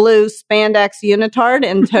bright blue spandex unitard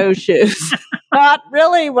and toe shoes. Not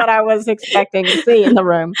really what I was expecting to see in the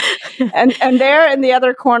room. And there in the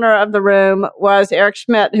other corner of the room was Eric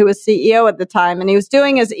Schmidt, who was CEO at the time, and he was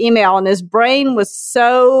doing his email, and his brain was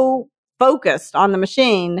so focused on the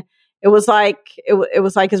machine. It was like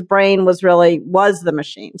his brain was the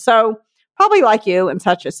machine. So probably like you in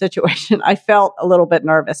such a situation, I felt a little bit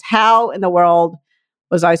nervous. How in the world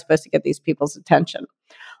was I supposed to get these people's attention?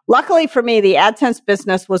 Luckily for me, the AdSense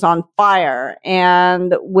business was on fire.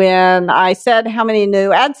 And when I said how many new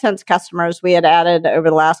AdSense customers we had added over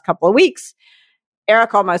the last couple of weeks,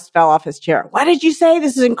 Eric almost fell off his chair. What did you say?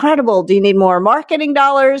 This is incredible. Do you need more marketing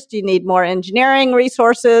dollars? Do you need more engineering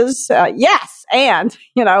resources? Yes. And,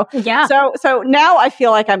 yeah. So now I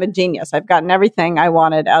feel like I'm a genius. I've gotten everything I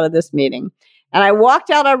wanted out of this meeting. And I walked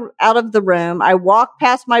out of the room. I walked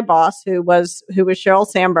past my boss, who was Sheryl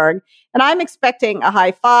Sandberg, and I'm expecting a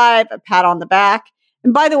high five, a pat on the back.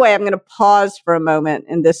 And by the way, I'm going to pause for a moment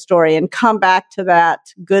in this story and come back to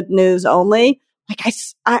that good news only. Like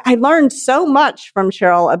I learned so much from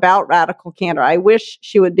Sheryl about Radical Candor. I wish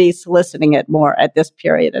she would be soliciting it more at this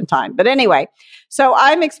period in time. But anyway, so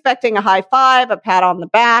I'm expecting a high five, a pat on the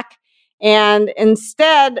back. And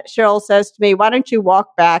instead, Sheryl says to me, why don't you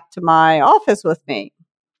walk back to my office with me?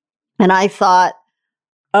 And I thought,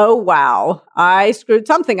 oh, wow, I screwed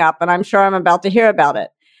something up, and I'm sure I'm about to hear about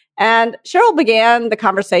it. And Sheryl began the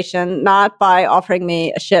conversation not by offering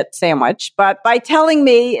me a shit sandwich, but by telling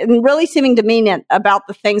me and really seeming to mean it about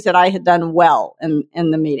the things that I had done well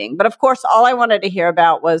in the meeting. But of course, all I wanted to hear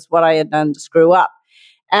about was what I had done to screw up.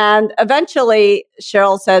 And eventually,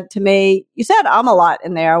 Sheryl said to me, you said a lot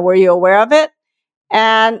in there. Were you aware of it?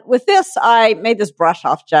 And with this, I made this brush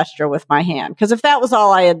off gesture with my hand, because if that was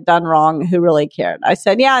all I had done wrong, who really cared? I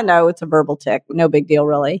said, yeah, I know, it's a verbal tic. No big deal,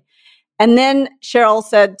 really. And then Sheryl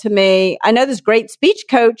said to me, I know this great speech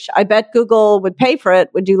coach. I bet Google would pay for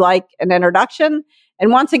it. Would you like an introduction?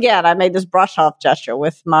 And once again, I made this brush off gesture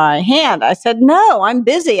with my hand. I said, no, I'm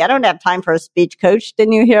busy. I don't have time for a speech coach.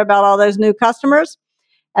 Didn't you hear about all those new customers?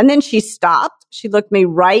 And then she stopped. She looked me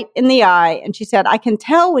right in the eye and she said, I can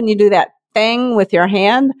tell when you do that thing with your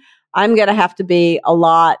hand, I'm going to have to be a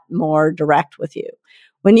lot more direct with you.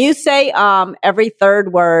 When you say every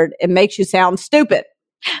third word, it makes you sound stupid.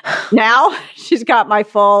 Now she's got my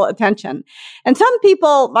full attention. And some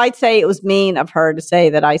people might say it was mean of her to say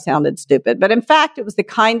that I sounded stupid. But in fact, it was the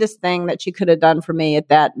kindest thing that she could have done for me at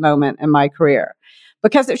that moment in my career.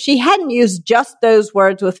 Because if she hadn't used just those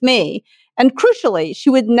words with me, and crucially, she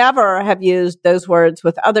would never have used those words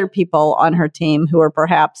with other people on her team who were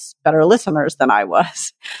perhaps better listeners than I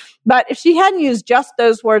was. But if she hadn't used just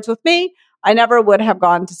those words with me, I never would have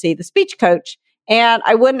gone to see the speech coach. And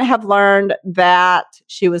I wouldn't have learned that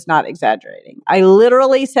she was not exaggerating. I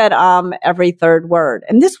literally said every third word.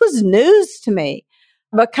 And this was news to me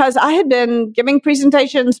because I had been giving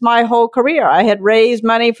presentations my whole career. I had raised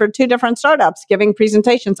money for 2 different startups giving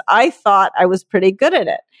presentations. I thought I was pretty good at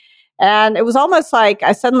it. And it was almost like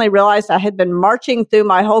I suddenly realized I had been marching through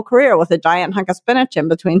my whole career with a giant hunk of spinach in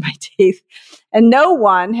between my teeth. And no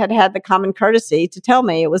one had had the common courtesy to tell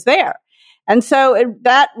me it was there. And so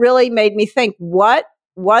that really made me think, what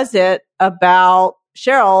was it about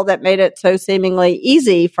Sheryl that made it so seemingly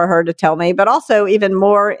easy for her to tell me? But also, even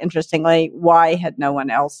more interestingly, why had no one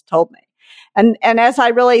else told me? And as I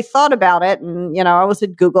really thought about it, and, I was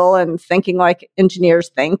at Google and thinking like engineers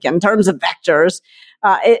think in terms of vectors,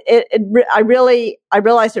 I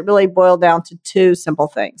realized it really boiled down to two simple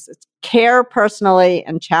things. It's care personally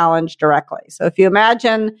and challenge directly. So if you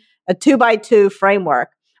imagine a 2x2 framework,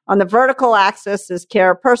 on the vertical axis is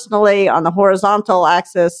care personally, on the horizontal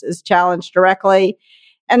axis is challenge directly.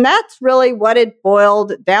 And that's really what it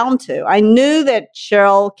boiled down to. I knew that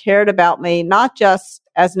Cheryl cared about me, not just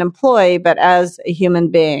as an employee, but as a human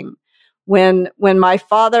being. When my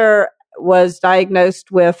father was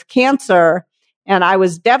diagnosed with cancer and I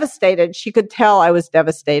was devastated, she could tell I was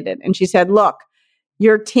devastated. And she said, look,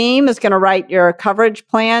 your team is going to write your coverage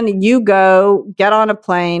plan. You go, get on a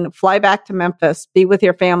plane, fly back to Memphis, be with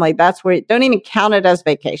your family. That's where, don't even count it as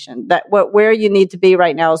vacation. Where you need to be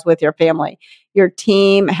right now is with your family. Your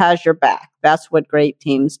team has your back. That's what great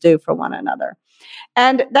teams do for one another.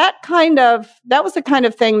 And that was the kind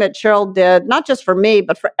of thing that Cheryl did, not just for me,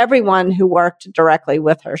 but for everyone who worked directly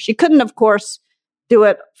with her. She couldn't, of course, do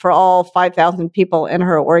it for all 5,000 people in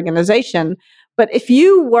her organization. But if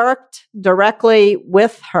you worked directly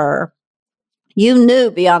with her, you knew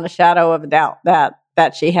beyond a shadow of a doubt that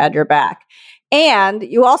she had your back. And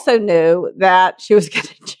you also knew that she was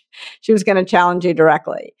going to challenge you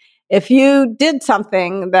directly. If you did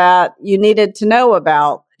something that you needed to know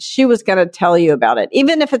about, she was going to tell you about it,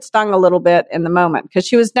 even if it stung a little bit in the moment, because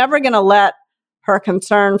she was never going to let her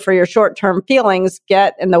concern for your short-term feelings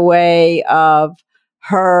get in the way of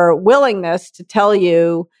her willingness to tell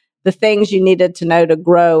you the things you needed to know to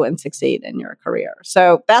grow and succeed in your career.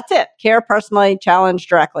 So that's it. Care personally, challenge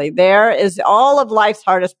directly. There is all of life's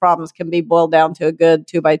hardest problems can be boiled down to a good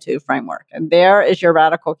 2x2 framework. And there is your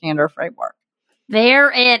radical candor framework.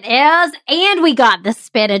 There it is. And we got the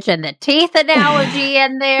spinach and the teeth analogy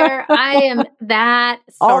in there. That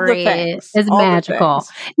story is magical.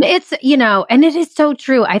 It's, and it is so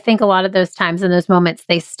true. I think a lot of those times in those moments,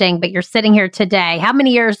 they sting, but you're sitting here today. How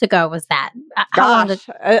many years ago was that?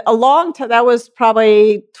 A long time. That was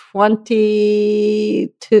probably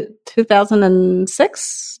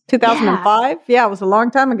 2006, 2005. Yeah, it was a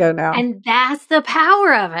long time ago now. And that's the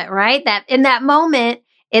power of it, right? That in that moment,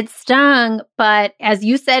 it stung, but as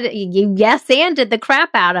you said, you yes-anded the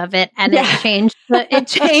crap out of it, and it changed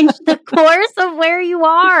the course of where you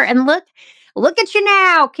are. And look at you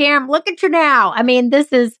now, Cam. Look at you now. I mean,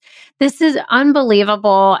 this is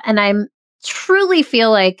unbelievable, and I truly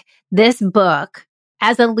feel like this book,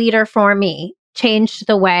 as a leader for me, changed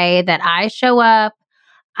the way that I show up.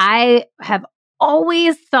 I have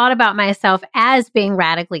always thought about myself as being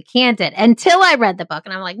radically candid until I read the book,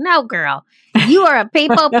 and I'm like, no, girl. You are a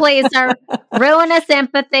people pleaser. Ruinous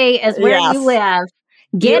empathy is where you live.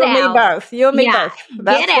 Get out. You and me both.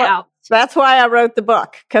 Get out. That's why I wrote the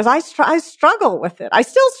book, because I struggle with it.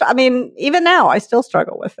 Even now, I still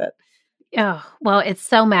struggle with it. Oh, well, it's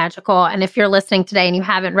so magical. And if you're listening today and you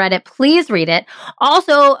haven't read it, please read it.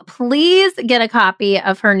 Also, please get a copy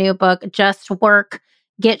of her new book, Just Work,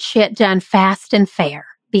 Get Shit Done Fast and Fair.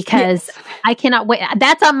 Because I cannot wait.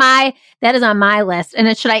 That is on my list.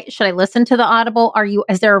 And should I listen to the Audible?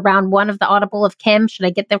 Is there a round one of the Audible of Kim? Should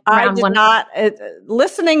I get the round one? I did not.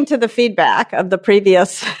 Listening to the feedback of the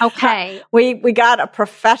previous. Okay. we got a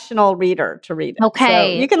professional reader to read it.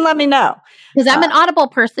 Okay. So you can let me know. Because I'm an Audible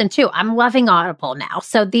person too. I'm loving Audible now.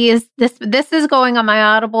 So this is going on my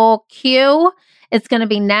Audible queue. It's going to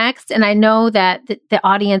be next. And I know that the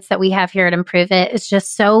audience that we have here at Improve It is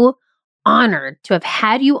just so honored to have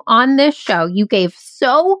had you on this show. You gave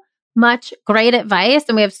so much great advice,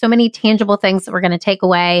 and we have so many tangible things that we're going to take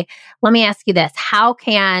away. Let me ask you this. How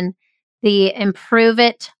can the Improve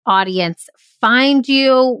It audience find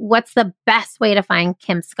you? What's the best way to find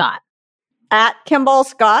Kim Scott? At Kimball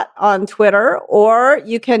Scott on Twitter, or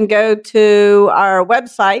you can go to our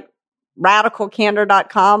website,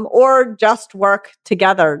 radicalcandor.com or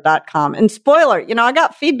justworktogether.com. And spoiler, I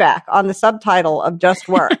got feedback on the subtitle of Just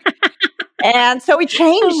Work. And so we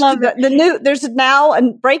changed the new, there's now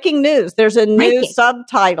breaking news. There's a new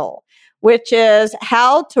subtitle, which is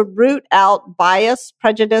How to Root Out Bias,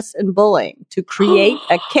 Prejudice, and Bullying to Create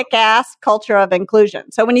a Kick-Ass Culture of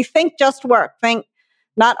Inclusion. So when you think Just Work, think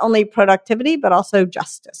not only productivity, but also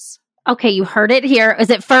justice. Okay, you heard it here. Is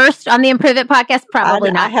it first on the Improve It podcast? Probably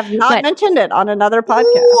not. I have not mentioned it on another podcast.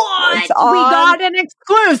 What? We got an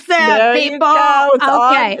exclusive, there people. You go.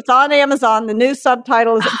 It's on Amazon. The new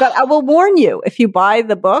subtitle is, but I will warn you, if you buy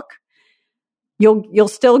the book, you'll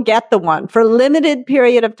still get the one for a limited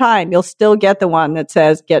period of time. You'll still get the one that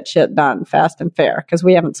says "Get Shit Done Fast and Fair," because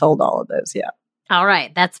we haven't sold all of those yet. All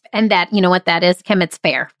right. You know what that is, Kim? It's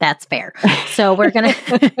fair. That's fair. So we're going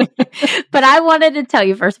to, but I wanted to tell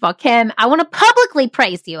you, first of all, Kim, I want to publicly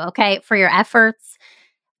praise you, okay, for your efforts,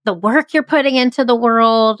 the work you're putting into the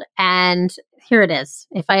world. And here it is.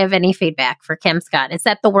 If I have any feedback for Kim Scott, it's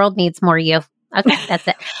that the world needs more you. Okay, that's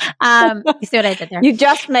it. You see what I did there? You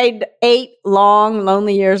just made 8 long,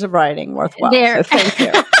 lonely years of writing worthwhile. So thank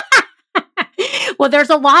you. Well,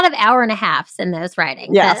 there's a lot of hour and a halves in those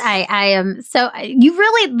writings. Yes. I am so, you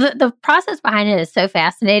really, the process behind it is so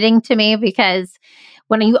fascinating to me, because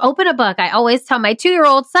when you open a book, I always tell my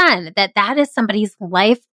 2-year-old son that is somebody's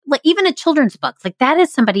life, like even a children's book, like that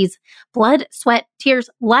is somebody's blood, sweat, tears,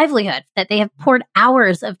 livelihood that they have poured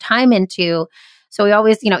hours of time into. So we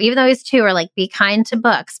always, even though he's 2, are like, be kind to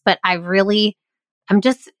books. But I'm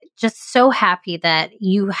just so happy that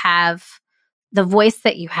you have the voice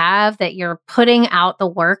that you have, that you're putting out the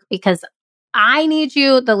work, because I need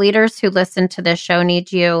you. The leaders who listen to this show need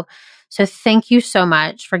you. So thank you so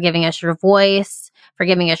much for giving us your voice, for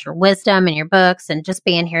giving us your wisdom and your books, and just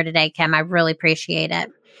being here today, Kim. I really appreciate it.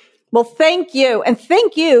 Well, thank you. And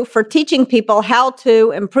thank you for teaching people how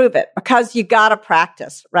to improve it, because you got to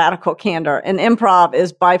practice radical candor. And improv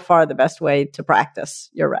is by far the best way to practice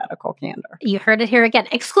your radical candor. You heard it here again.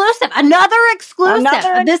 Exclusive. Another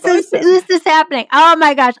exclusive. This is happening. Oh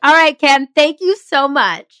my gosh. All right, Kim. Thank you so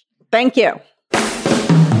much. Thank you.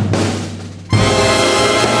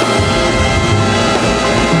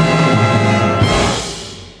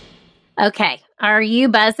 Okay. Are you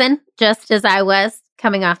buzzing just as I was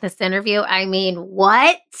coming off this interview? I mean,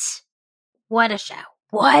 what a show.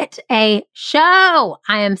 What a show.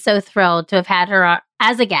 I am so thrilled to have had her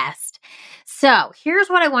as a guest. So here's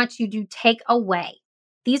what I want you to take away.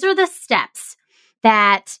 These are the steps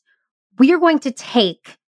that we are going to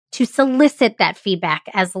take to solicit that feedback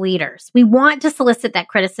as leaders. We want to solicit that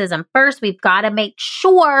criticism. First, we've got to make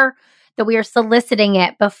sure that we are soliciting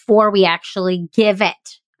it before we actually give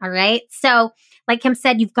it. All right. So like Kim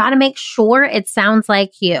said, you've got to make sure it sounds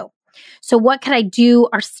like you. So what could I do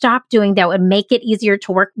or stop doing that would make it easier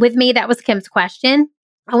to work with me? That was Kim's question.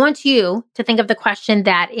 I want you to think of the question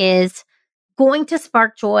that is going to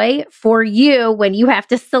spark joy for you when you have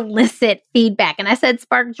to solicit feedback. And I said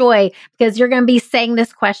spark joy because you're going to be saying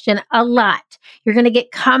this question a lot. You're going to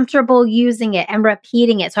get comfortable using it and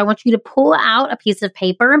repeating it. So I want you to pull out a piece of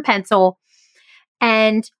paper and pencil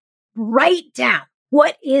and write down,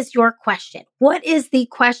 what is your question? What is the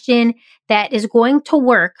question that is going to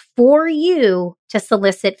work for you to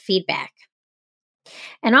solicit feedback?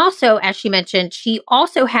 And also, as she mentioned, she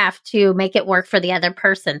also have to make it work for the other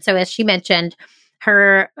person. So as she mentioned,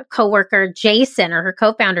 her coworker, Jason, or her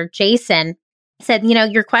co-founder, Jason, said,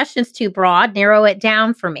 your question's too broad, narrow it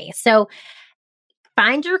down for me. So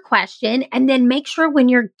find your question and then make sure when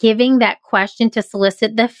you're giving that question to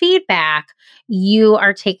solicit the feedback, you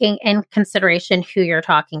are taking in consideration who you're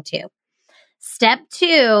talking to. Step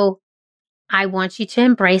 2, I want you to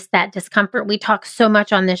embrace that discomfort. We talk so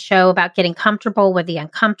much on this show about getting comfortable with the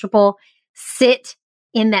uncomfortable. Sit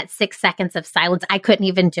in that 6 seconds of silence. I couldn't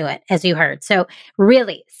even do it, as you heard. So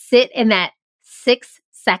really sit in that 6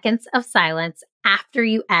 seconds of silence after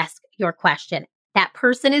you ask your question. That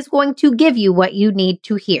person is going to give you what you need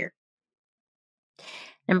to hear.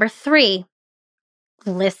 Number 3,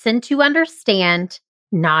 listen to understand,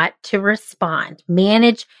 not to respond.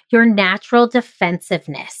 Manage your natural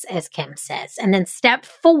defensiveness, as Kim says. And then step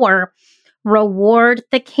 4, reward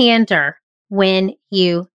the candor when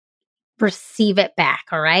you receive it back.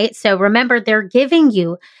 All right. So remember, they're giving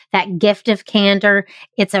you that gift of candor.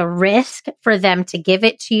 It's a risk for them to give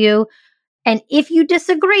it to you. And if you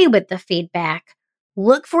disagree with the feedback,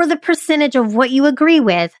 look for the percentage of what you agree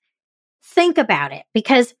with. Think about it,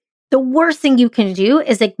 because the worst thing you can do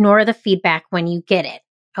is ignore the feedback when you get it.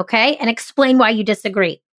 Okay. And explain why you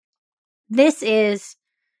disagree. This is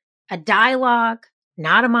a dialogue,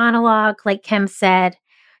 not a monologue, like Kim said.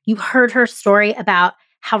 You heard her story about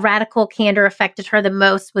how radical candor affected her the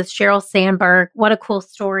most with Sheryl Sandberg. What a cool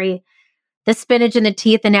story. The spinach in the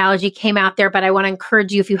teeth analogy came out there, but I want to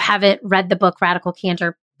encourage you, if you haven't read the book, Radical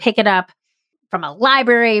Candor, pick it up from a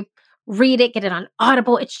library, read it, get it on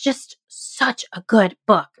Audible. It's just such a good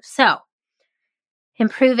book. So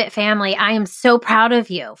improve it, family. I am so proud of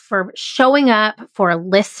you for showing up, for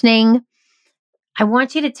listening. I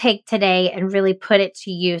want you to take today and really put it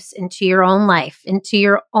to use into your own life, into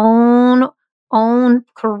your own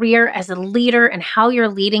career as a leader and how you're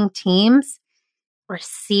leading teams.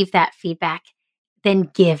 Receive that feedback, then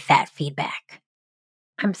give that feedback.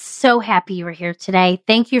 I'm so happy you were here today.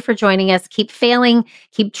 Thank you for joining us. Keep failing,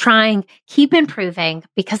 keep trying, keep improving,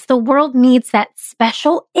 because the world needs that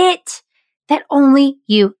special it that only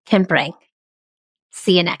you can bring.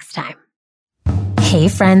 See you next time. Hey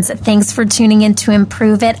friends, thanks for tuning in to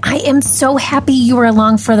Improve It. I am so happy you were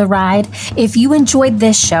along for the ride. If you enjoyed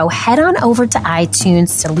this show, head on over to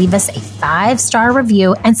iTunes to leave us a 5-star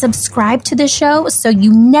review and subscribe to the show so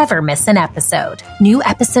you never miss an episode. New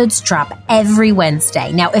episodes drop every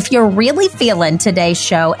Wednesday. Now, if you're really feeling today's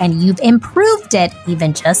show and you've improved it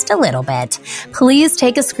even just a little bit, please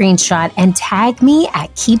take a screenshot and tag me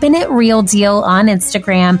at Keeping It Real Deal on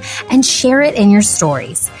Instagram and share it in your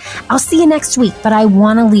stories. I'll see you next week, but I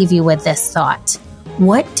want to leave you with this thought.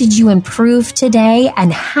 What did you improve today,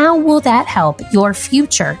 and how will that help your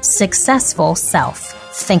future successful self?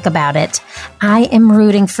 Think about it. I am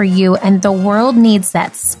rooting for you, and the world needs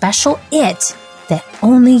that special it that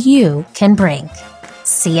only you can bring.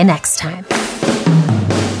 See you next time.